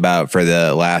we've talked about for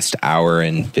the last hour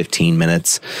and 15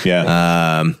 minutes.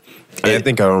 Yeah. I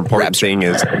think an important thing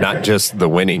is not just the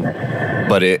winning,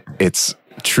 but it's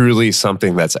truly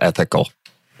something that's ethical.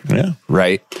 Yeah.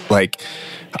 Right? Like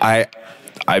I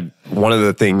one of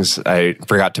the things I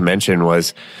forgot to mention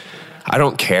was I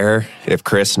don't care if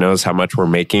Chris knows how much we're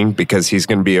making, because he's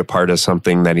going to be a part of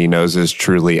something that he knows is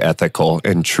truly ethical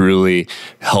and truly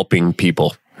helping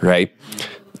people, right?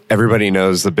 Everybody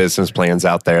knows the business plans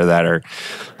out there that are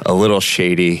a little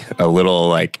shady, a little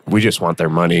like, we just want their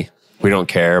money. We don't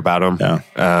care about them,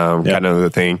 kind of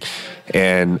the thing.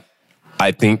 And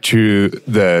I think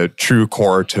the true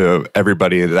core to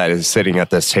everybody that is sitting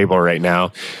at this table right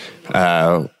now,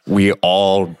 we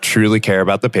all truly care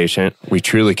about the patient. We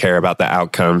truly care about the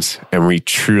outcomes, and we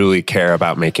truly care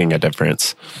about making a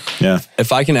difference. Yeah.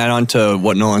 If I can add on to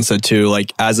what Nolan said too,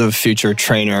 like as a future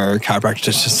trainer, chiropractic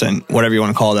assistant, whatever you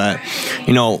want to call that,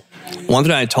 one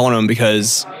thing I told him,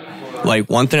 because like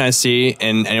one thing I see,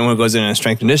 and anyone who goes in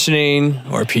strength conditioning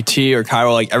or PT or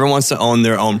chiro, like everyone wants to own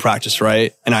their own practice,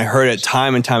 right? And I heard it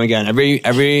time and time again.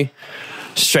 Every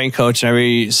strength coach and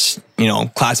every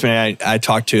classmate I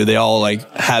talk to, they all like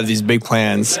have these big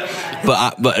plans,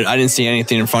 but I didn't see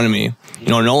anything in front of me.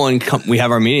 Nolan, we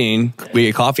have our meeting, we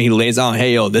get coffee, he lays out,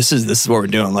 hey, this is what we're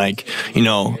doing. Like,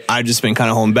 I've just been kind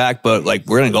of holding back, but like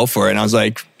we're gonna go for it. And I was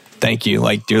like, thank you.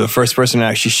 Like, you're the first person to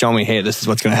actually show me, hey, this is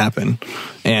what's going to happen.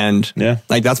 And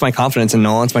like, that's my confidence in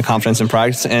Nolan. It's my confidence in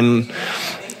practice. And,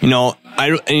 the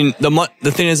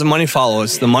thing is, the money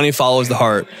follows. The money follows the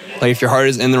heart. Like, if your heart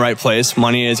is in the right place,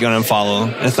 money is going to follow.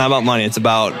 And it's not about money. It's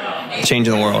about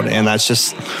changing the world. And that's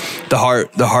just the heart.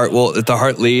 If the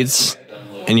heart leads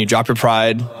and you drop your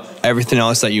pride, everything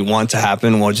else that you want to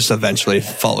happen will just eventually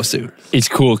follow suit. It's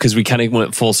cool because we kind of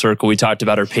went full circle. We talked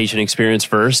about our patient experience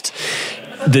first.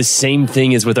 The same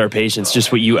thing is with our patients,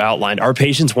 just what you outlined. Our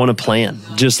patients want a plan,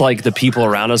 just like the people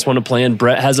around us want a plan.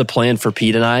 Brett has a plan for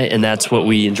Pete and I, and that's what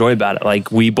we enjoy about it.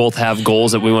 Like, we both have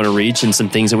goals that we want to reach and some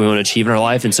things that we want to achieve in our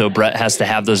life, and so Brett has to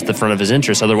have those at the front of his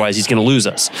interest. Otherwise, he's going to lose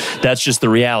us. That's just the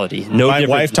reality. My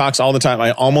wife talks all the time.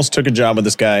 I almost took a job with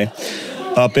this guy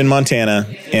up in Montana,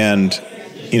 and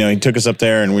he took us up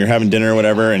there, and we were having dinner or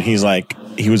whatever, and he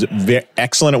was very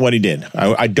excellent at what he did.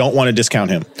 I don't want to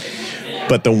discount him.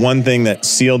 But the one thing that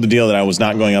sealed the deal that I was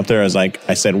not going up there,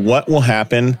 I said, what will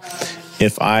happen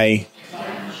if I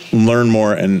learn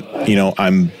more and,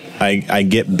 I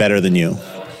get better than you?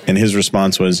 And his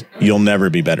response was, you'll never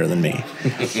be better than me.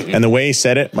 And the way he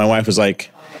said it, my wife was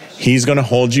like, he's going to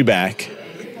hold you back.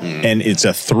 And it's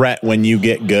a threat when you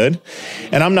get good.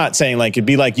 And I'm not saying like, it'd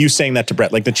be like you saying that to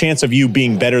Brett. Like, the chance of you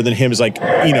being better than him is like,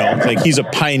 like he's a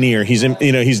pioneer. He's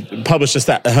published this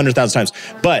 100,000 times.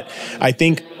 But I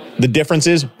think the difference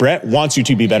is Brett wants you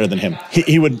to be better than him.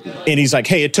 He would, and he's like,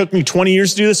 hey, it took me 20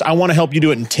 years to do this. I want to help you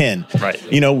do it in 10. Right.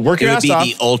 Work your ass off. It would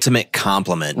be the ultimate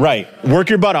compliment. Right. Work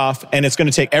your butt off, and it's going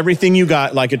to take everything you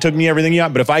got. Like, it took me everything you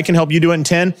got. But if I can help you do it in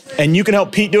 10, and you can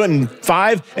help Pete do it in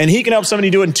 5, and he can help somebody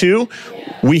do it in 2,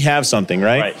 we have something,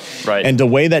 right? Right. And the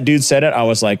way that dude said it, I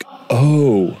was like,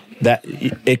 oh, that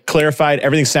it clarified,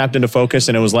 everything snapped into focus,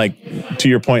 and it was like, to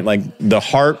your point, like the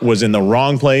heart was in the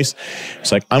wrong place.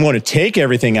 It's like, I'm going to take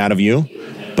everything out of you,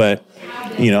 but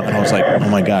and I was like, oh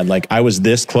my God, like I was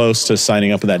this close to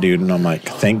signing up with that dude. And I'm like,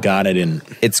 thank God I didn't.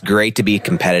 It's great to be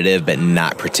competitive, but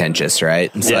not pretentious,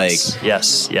 right? It's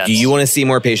yes. Do you want to see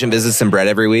more patient visits than Brett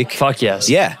every week? Fuck yes.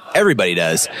 Yeah, everybody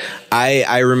does.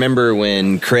 I remember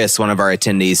when Chris, one of our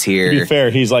attendees here. To be fair,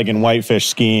 he's like in Whitefish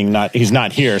skiing. He's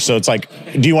not here. So it's like,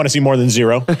 do you want to see more than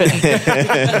 0?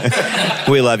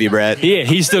 We love you, Brett. Yeah,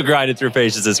 he's still grinding through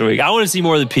patients this week. I want to see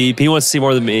more than Peep. He wants to see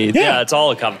more than me. Yeah, it's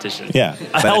all a competition. Yeah.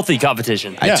 A healthy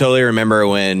competition. I totally remember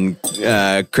when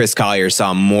Chris Collier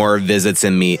saw more visits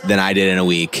in me than I did in a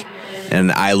week.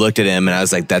 And I looked at him and I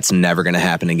was like, that's never going to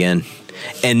happen again.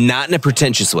 And not in a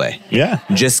pretentious way. Yeah.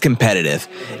 Just competitive.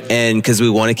 And because we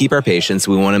want to keep our patients,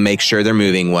 we want to make sure they're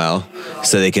moving well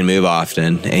so they can move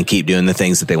often and keep doing the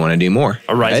things that they want to do more.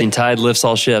 A rising tide lifts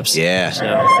all ships. Yeah.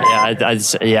 So,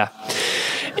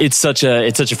 It's such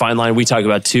a fine line. We talk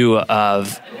about too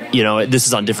of, this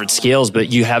is on different scales,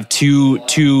 but you have two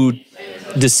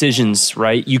decisions,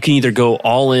 right? You can either go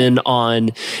all in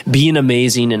on being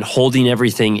amazing and holding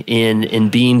everything in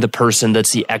and being the person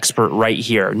that's the expert right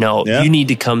here. No, you need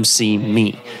to come see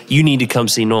me. You need to come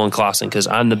see Nolan Clausen because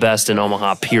I'm the best in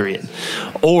Omaha, period.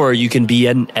 Or you can be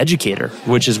an educator,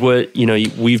 which is what,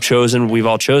 we've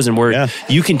all chosen, where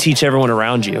you can teach everyone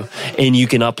around you and you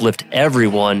can uplift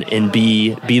everyone and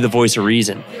be the voice of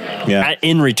reason. Yeah.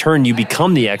 In return, you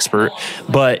become the expert,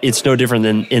 but it's no different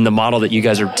than in the model that you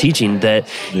guys are teaching that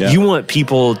you want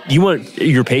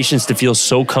your patients to feel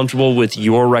so comfortable with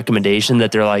your recommendation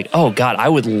that they're like, oh God, I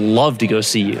would love to go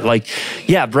see you. Like,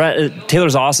 yeah, Brett,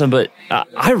 Taylor's awesome, but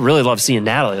I really love seeing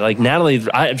Natalie. Like Natalie,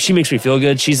 she makes me feel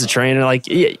good. She's the trainer. Like,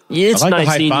 it's like nice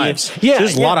the high seeing fives. you. Yeah,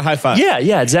 there's a lot of high fives.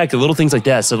 Yeah, exactly. Little things like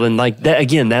that. So then, like that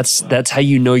again, that's how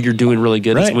you know you're doing really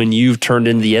good. Right. It's when you've turned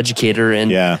into the educator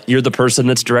and you're the person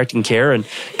that's directing care. And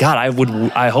God,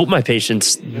 I hope my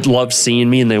patients love seeing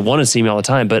me and they want to see me all the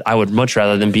time. But I would much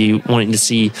rather than be wanting to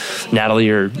see Natalie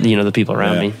or the people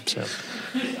around me. So,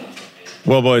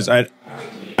 well, boys, I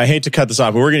hate to cut this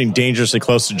off, but we're getting dangerously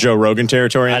close to Joe Rogan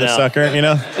territory in this sucker.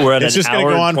 We're at it's just going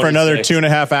to go on for another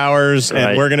 2.5 hours,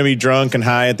 and we're going to be drunk and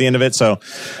high at the end of it. So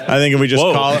I think if we just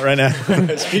call it right now,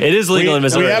 it is legal in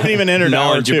Missouri. We haven't even entered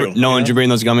hour 2. Nolan, did you bring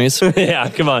those gummies? Yeah,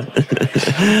 come on.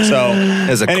 So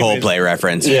as a Coldplay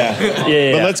reference, yeah.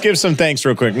 But let's give some thanks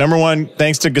real quick. Number one,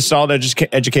 thanks to Gestalt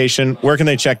Education. Where can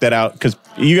they check that out? Because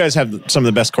you guys have some of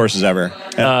the best courses ever.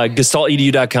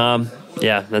 GestaltEDU.com.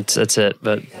 Yeah, that's it.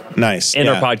 But nice. And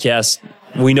our podcast.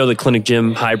 We know the Clinic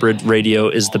Gym Hybrid Radio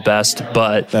is the best,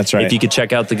 but that's right. If you could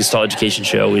check out the Gestalt Education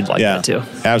Show, we'd like that too.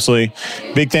 Absolutely.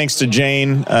 Big thanks to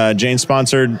Jane. Jane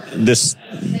sponsored this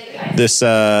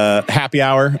happy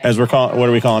hour, as we're calling. What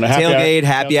are we calling it? Tailgate,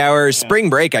 happy hour, spring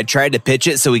break. I tried to pitch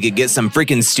it so we could get some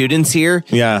freaking students here.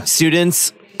 Yeah.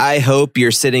 Students, I hope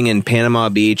you're sitting in Panama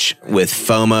Beach with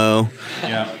FOMO.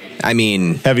 Yeah. I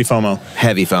mean, heavy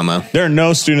FOMO. There are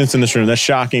no students in this room. That's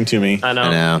shocking to me. I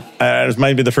know. This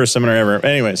might be the first seminar ever.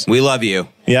 Anyways, we love you.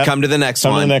 Yeah, come to the next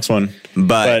one. Come to the next one.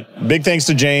 But big thanks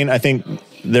to Jane. I think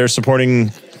they're supporting,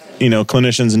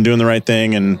 clinicians and doing the right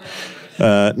thing. And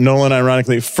Nolan,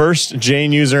 ironically, first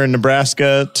Jane user in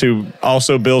Nebraska to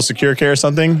also bill Secure Care or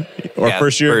something, or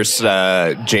first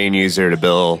Jane user to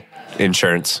bill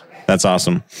insurance. That's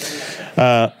awesome,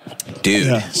 dude.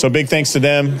 Yeah. So big thanks to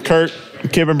them, Curt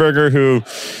Kippenberger, who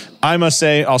I must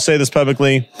say, I'll say this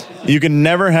publicly, you can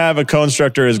never have a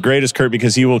co-instructor as great as Curt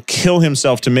because he will kill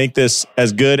himself to make this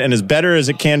as good and as better as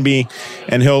it can be.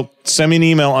 And he'll send me an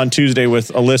email on Tuesday with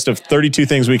a list of 32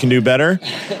 things we can do better,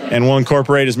 and we'll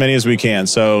incorporate as many as we can.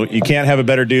 So you can't have a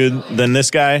better dude than this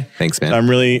guy. Thanks, man. I'm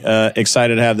really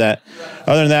excited to have that.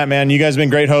 Other than that, man, you guys have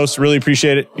been great hosts. Really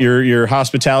appreciate it. Your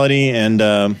hospitality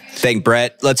and thank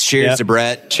Brett. Let's cheers to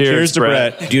Brett. Cheers to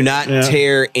Brett. Do not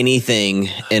tear anything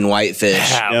in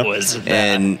Whitefish.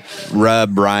 And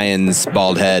rub Ryan's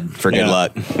bald head for good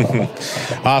luck.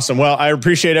 Awesome. Well, I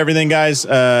appreciate everything, guys.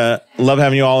 Love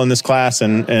having you all in this class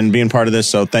and being part of this.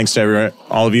 So thanks to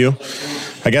all of you.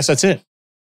 I guess that's it.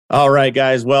 All right,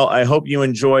 guys. Well, I hope you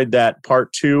enjoyed that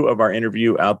part 2 of our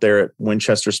interview out there at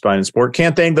Winchester Spine and Sport.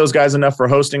 Can't thank those guys enough for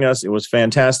hosting us. It was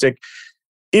fantastic.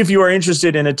 If you are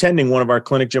interested in attending one of our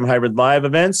Clinic Gym Hybrid live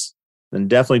events, then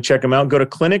definitely check them out. Go to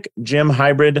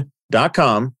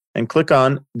clinicgymhybrid.com and click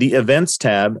on the events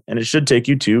tab, and it should take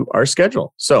you to our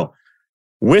schedule. So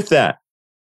with that,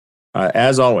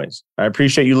 as always, I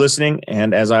appreciate you listening.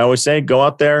 And as I always say, go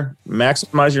out there,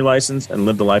 maximize your license, and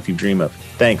live the life you dream of.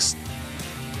 Thanks.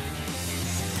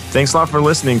 Thanks a lot for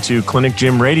listening to Clinic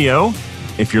Gym Radio.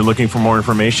 If you're looking for more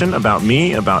information about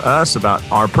me, about us, about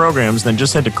our programs, then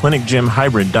just head to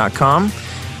clinicgymhybrid.com.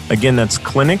 Again, that's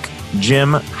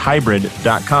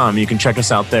clinicgymhybrid.com. You can check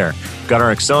us out there. got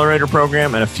our accelerator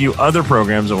program and a few other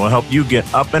programs that will help you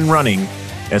get up and running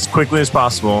as quickly as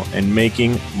possible and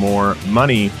making more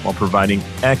money while providing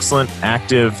excellent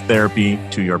active therapy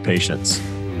to your patients.